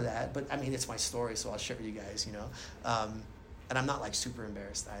proud of that, but I mean, it's my story, so I'll share it with you guys, you know. And I'm not like super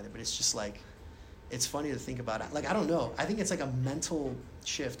embarrassed either, but it's just like, it's funny to think about it. Like, I don't know. I think it's like a mental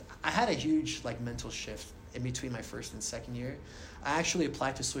shift. I had a huge like mental shift in between my first and second year. I actually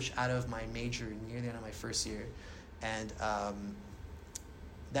applied to switch out of my major near the end of my first year. And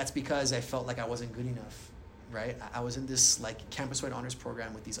that's because I felt like I wasn't good enough, right? I was in this like campus-wide honors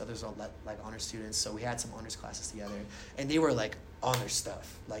program with these others like honors students. So we had some honors classes together, and they were like honors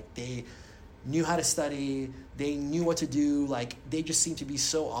stuff. Like they knew how to study, they knew what to do, like they just seemed to be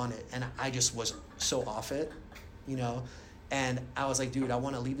so on it, and I just was so off it. you know? And I was like, dude, I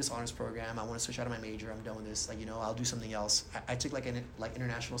want to leave this honors program. I want to switch out of my major. I'm done with this. Like, you know, I'll do something else. I took like an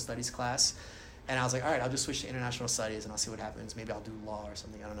international studies class, and I was like, all right, I'll just switch to international studies and I'll see what happens. Maybe I'll do law or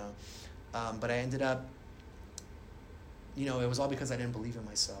something. I don't know. But I ended up, you know, it was all because I didn't believe in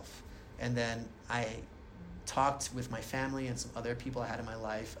myself. And then I talked with my family and some other people I had in my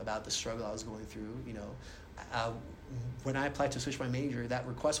life about the struggle I was going through. You know, when I applied to switch my major, that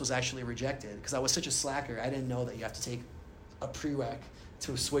request was actually rejected because I was such a slacker. I didn't know that you have to take a prereq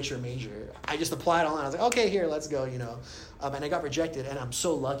to switch your major. I just applied online. I was like, okay, here, let's go, you know. And I got rejected, and I'm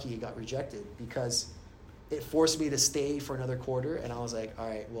so lucky it got rejected because it forced me to stay for another quarter, and I was like, all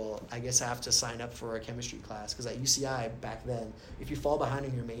right, well, I guess I have to sign up for a chemistry class because at UCI back then, if you fall behind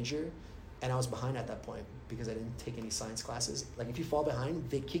in your major, and I was behind at that point because I didn't take any science classes, like if you fall behind,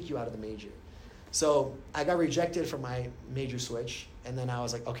 they kick you out of the major. So I got rejected from my major switch, and then I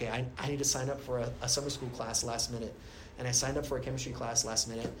was like, okay, I need to sign up for a summer school class last minute. And I signed up for a chemistry class last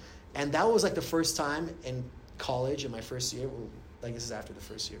minute. And that was like the first time in college in my first year, well, like this is after the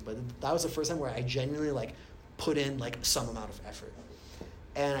first year, but that was the first time where I genuinely like put in like some amount of effort.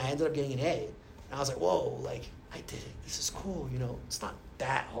 And I ended up getting an A. And I was like, whoa, like I did it. This is cool, you know. It's not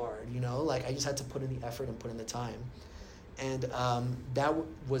that hard, you know. Like I just had to put in the effort and put in the time. And that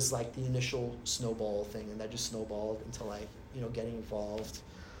was like the initial snowball thing, and that just snowballed into like, you know, getting involved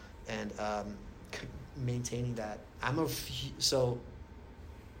and maintaining that. So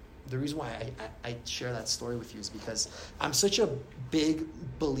the reason why I share that story with you is because I'm such a big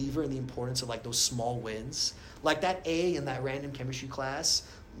believer in the importance of like those small wins. Like that A in that random chemistry class,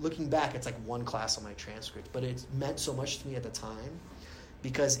 looking back, it's like one class on my transcript, but it meant so much to me at the time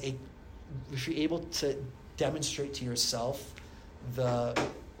because if you're able to demonstrate to yourself the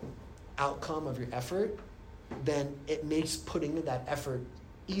outcome of your effort, then it makes putting in that effort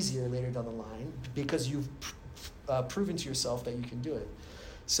easier later down the line because you've proven to yourself that you can do it.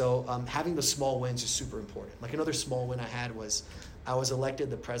 So having the small wins is super important. Like another small win I had was I was elected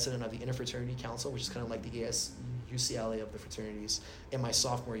the president of the Interfraternity Council, which is kind of like the UCLA of the fraternities, in my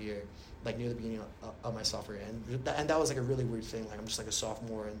sophomore year, like near the beginning of my sophomore year. And that was like a really weird thing. Like I'm just like a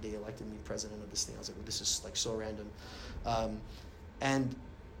sophomore and they elected me president of this thing. I was like, well, this is like so random. And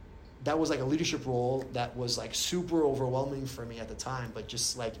that was like a leadership role that was like super overwhelming for me at the time, but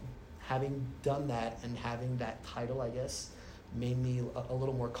just like having done that and having that title, I guess, made me a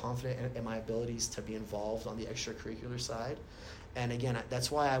little more confident in my abilities to be involved on the extracurricular side. And again,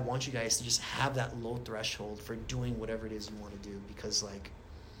 that's why I want you guys to just have that low threshold for doing whatever it is you want to do, because like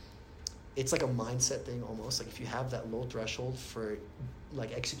it's like a mindset thing almost. Like if you have that low threshold for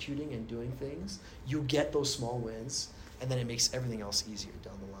like executing and doing things, you get those small wins, and then it makes everything else easier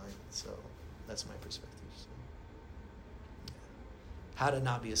down the line. So that's my perspective. So, yeah. How to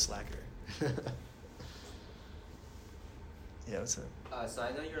not be a slacker. Yeah, what's up? So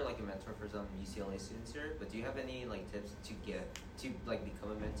I know you're like a mentor for some UCLA students here, but do you have any like tips to like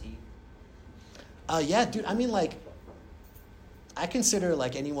become a mentee? Yeah, dude. I mean, like, I consider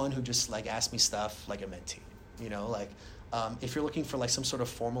like anyone who just like asks me stuff like a mentee. You know, like if you're looking for like some sort of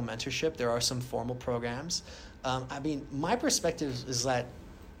formal mentorship, there are some formal programs. I mean, my perspective is that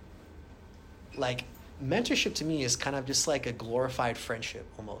like mentorship to me is kind of just like a glorified friendship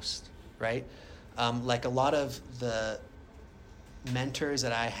almost, right? Like a lot of the mentors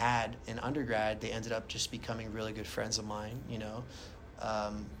that I had in undergrad, they ended up just becoming really good friends of mine, you know.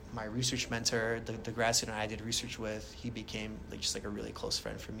 My research mentor, the grad student I did research with, he became like just like a really close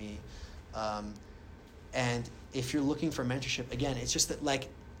friend for me. And if you're looking for mentorship, again, it's just that like,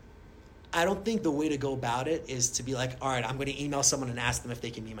 I don't think the way to go about it is to be like, all right, I'm going to email someone and ask them if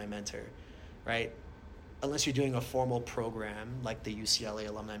they can be my mentor, right? Unless you're doing a formal program like the UCLA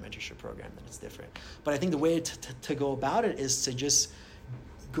Alumni Mentorship Program, then it's different. But I think the way to go about it is to just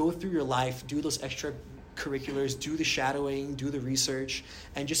go through your life, do those extracurriculars, do the shadowing, do the research,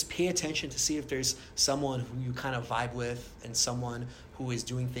 and just pay attention to see if there's someone who you kind of vibe with and someone who is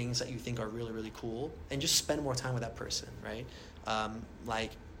doing things that you think are really, really cool, and just spend more time with that person, right?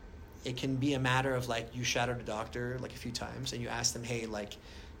 Like, it can be a matter of like you shadowed a doctor like a few times and you ask them, hey, like,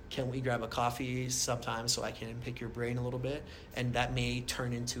 can we grab a coffee sometime so I can pick your brain a little bit? And that may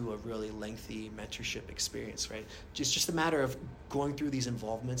turn into a really lengthy mentorship experience, right? Just a matter of going through these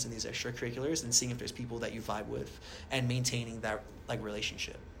involvements in these extracurriculars and seeing if there's people that you vibe with and maintaining that like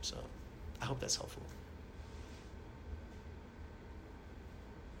relationship. So I hope that's helpful.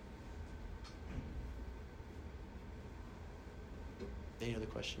 Any other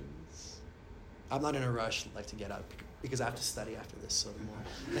questions? I'm not in a rush like to get out because I have to study after this, so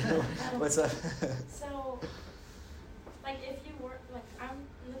more. What's up? So, like, if you were, like, I'm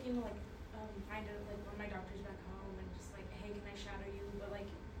looking to, like, find out like one of my doctors back home and just like, hey, can I shadow you? But like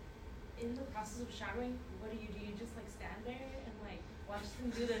in the process of shadowing, what do? You just like stand there and like watch them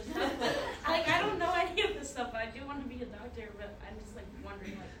do their stuff? Like I don't know any of this stuff, but I do want to be a doctor. But I'm just like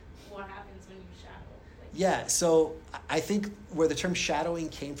wondering like what happens when you shadow. Like, Yeah, so I think where the term shadowing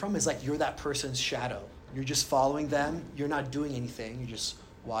came from is like you're that person's shadow. You're just following them. You're not doing anything. You're just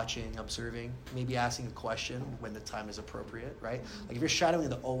watching, observing, maybe asking a question when the time is appropriate, right? Like if you're shadowing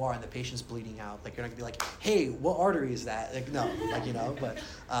the OR and the patient's bleeding out, like you're not gonna be like, hey, what artery is that? Like no, like but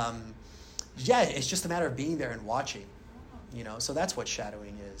yeah, it's just a matter of being there and watching, So that's what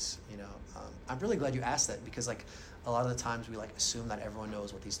shadowing is, I'm really glad you asked that because like a lot of the times we like assume that everyone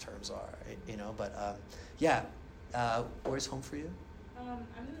knows what these terms are, but yeah, where's home for you? I'm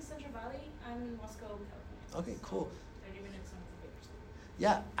in the Central Valley. I'm in Moscow, California. Okay, cool. 30 minutes on the way or something.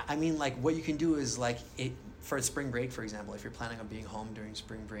 Yeah, I mean, like what you can do is like for spring break, for example, if you're planning on being home during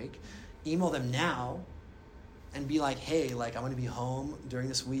spring break, email them now and be like, hey, like I'm going to be home during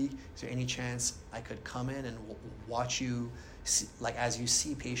this week. Is there any chance I could come in and watch you, like as you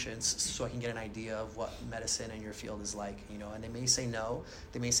see patients, so I can get an idea of what medicine in your field is like, And they may say no,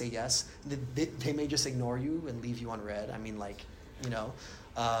 they may say yes, they may just ignore you and leave you on red. I mean, like,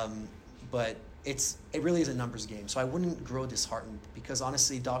 but it really is a numbers game. So I wouldn't grow disheartened because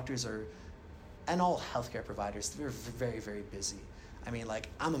honestly, doctors and all healthcare providers, they're very, very busy. I mean, like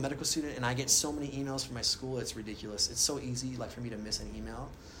I'm a medical student and I get so many emails from my school. It's ridiculous. It's so easy, like for me to miss an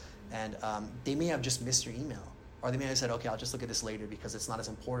email, and they may have just missed your email, or they may have said, okay, I'll just look at this later because it's not as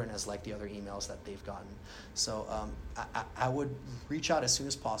important as like the other emails that they've gotten. So I would reach out as soon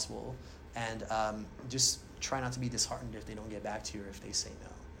as possible and just try not to be disheartened if they don't get back to you or if they say no.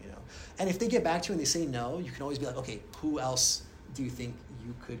 And if they get back to you and they say no, you can always be like, okay, who else do you think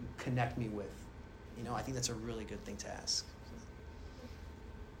you could connect me with? I think that's a really good thing to ask.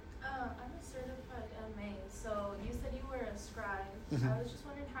 I'm a certified MA, so you said you were a scribe. Mm-hmm. I was just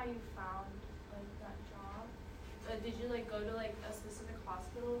wondering how you found like that job. Did you like go to like a specific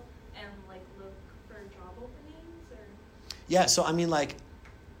hospital and like look for job openings or? Yeah, so I mean like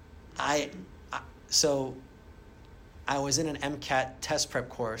I was in an MCAT test prep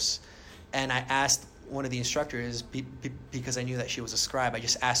course, and I asked one of the instructors, because I knew that she was a scribe, I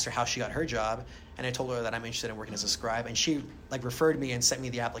just asked her how she got her job, and I told her that I'm interested in working as a scribe, and she like referred me and sent me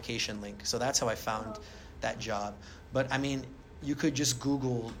the application link. So that's how I found that job. But I mean, you could just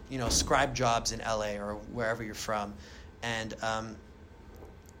Google, scribe jobs in LA or wherever you're from, and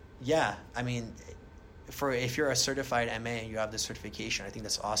yeah, I mean, if you're a certified MA and you have this certification, I think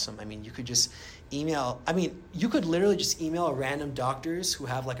that's awesome. I mean, you could just you could literally just email random doctors who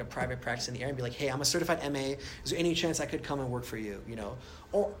have like a private practice in the area and be like, hey, I'm a certified MA. Is there any chance I could come and work for you?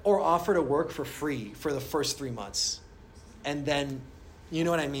 Or offer to work for free for the first 3 months. And then, you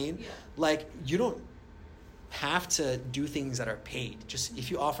know what I mean? Yeah. Like, you don't have to do things that are paid. Just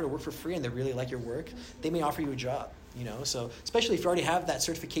if you offer to work for free and they really like your work, they may offer you a job. So especially if you already have that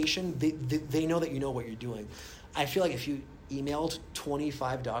certification, they know that you know what you're doing. I feel like if you emailed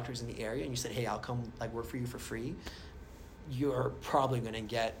 25 doctors in the area and you said, hey, I'll come like work for you for free, you're probably going to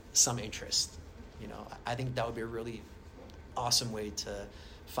get some interest. I think that would be a really awesome way to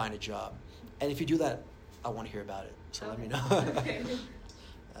find a job. And if you do that, I want to hear about it. So let me know. Okay.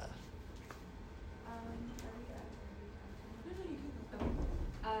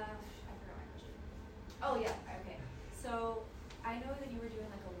 I forgot my question. Oh yeah, okay. So I know that you were doing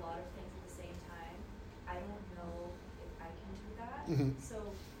like a lot of things at the same time. I don't know if I can do that. Mm-hmm. So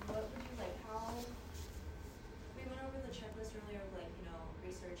what would you like? How we went over the checklist earlier of like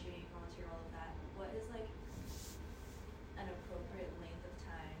researching, volunteer, all of that. What is like an appropriate length of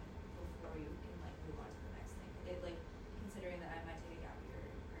time before you can like move on to the next thing? Like considering that I might take a gap year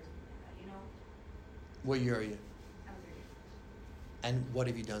or something like that. What year are you? I'm 30. And what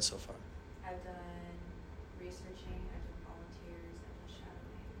have you done so far? I've done researching, I've done volunteers, I've done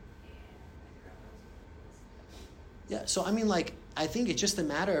shadowing, and I forgot what else. Yeah, so I mean, like, I think it's just a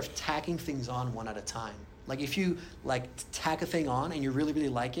matter of tacking things on one at a time. Like, if you, like, tack a thing on and you really, really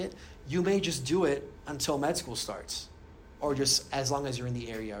like it, you may just do it until med school starts. Or just as long as you're in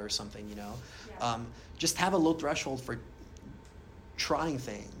the area or something, Yeah. Just have a low threshold for trying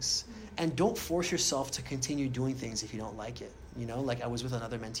things. Mm-hmm. And don't force yourself to continue doing things if you don't like it. Like I was with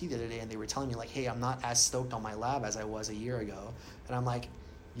another mentee the other day and they were telling me like, hey, I'm not as stoked on my lab as I was a year ago. And I'm like,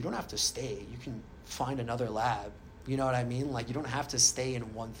 you don't have to stay. You can find another lab. You know what I mean? Like, you don't have to stay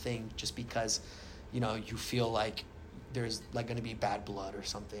in one thing just because, you feel like there's like going to be bad blood or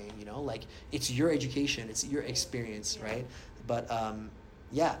something, like it's your education, it's your experience, right? But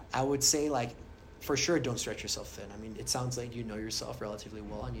yeah, I would say like for sure, don't stretch yourself thin. I mean, it sounds like you know yourself relatively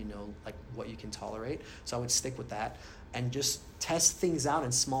well and you know like what you can tolerate. So I would stick with that and just test things out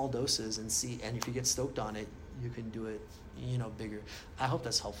in small doses and see. And if you get stoked on it, you can do it, bigger. I hope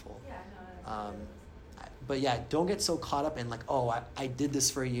that's helpful. Yeah, no, But yeah, don't get so caught up in like, oh, I did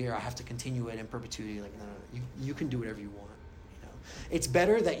this for a year, I have to continue it in perpetuity. Like, no. You can do whatever you want. It's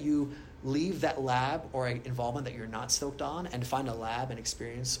better that you leave that lab or involvement that you're not stoked on and find a lab and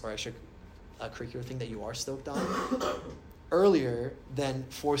experience or extra curricular thing that you are stoked on earlier than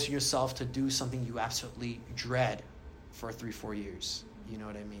forcing yourself to do something you absolutely dread for 3-4 years. You know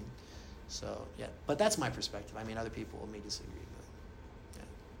what I mean? So yeah, but that's my perspective. I mean, other people may disagree.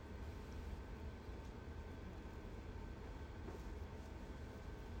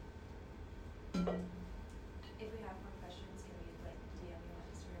 if we have more questions, can we like DM you on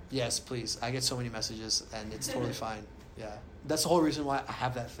Instagram? Yes, please. I get so many messages, and it's totally fine. Yeah, that's the whole reason why I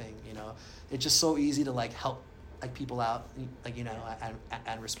have that thing. It's just so easy to like help like people out, like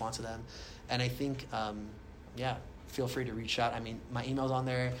and respond to them. And I think, feel free to reach out. I mean, my email's on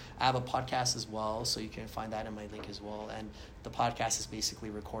there. I have a podcast as well, so you can find that in my link as well. And the podcast is basically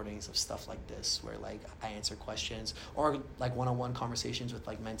recordings of stuff like this, where like I answer questions, or like one-on-one conversations with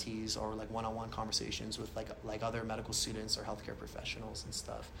like mentees, or like one-on-one conversations with like other medical students or healthcare professionals and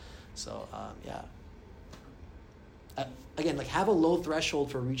stuff. So again, like have a low threshold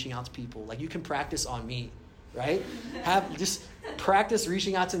for reaching out to people. Like you can practice on me, right? Just practice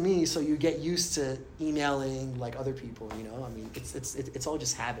reaching out to me so you get used to emailing like other people. I mean, it's all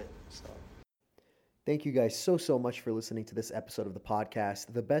just habit. So. Thank you guys so much for listening to this episode of the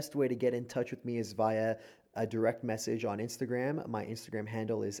podcast. The best way to get in touch with me is via a direct message on Instagram. My Instagram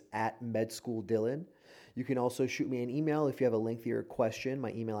handle is @MedSchoolDylan. You can also shoot me an email if you have a lengthier question.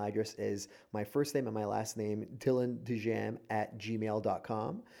 My email address is my first name and my last name,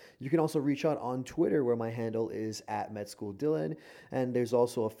 dylandejam@gmail.com. You can also reach out on Twitter, where my handle is @MedSchoolDylan. And there's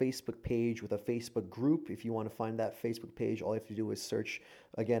also a Facebook page with a Facebook group. If you want to find that Facebook page, all you have to do is search,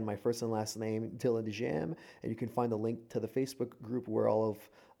 again, my first and last name, Dylan Dejam, and you can find the link to the Facebook group where all of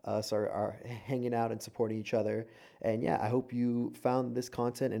us are hanging out and supporting each other. And yeah, I hope you found this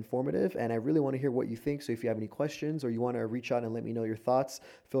content informative, and I really want to hear what you think. So if you have any questions or you want to reach out and let me know your thoughts,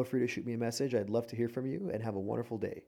 feel free to shoot me a message. I'd love to hear from you, and have a wonderful day.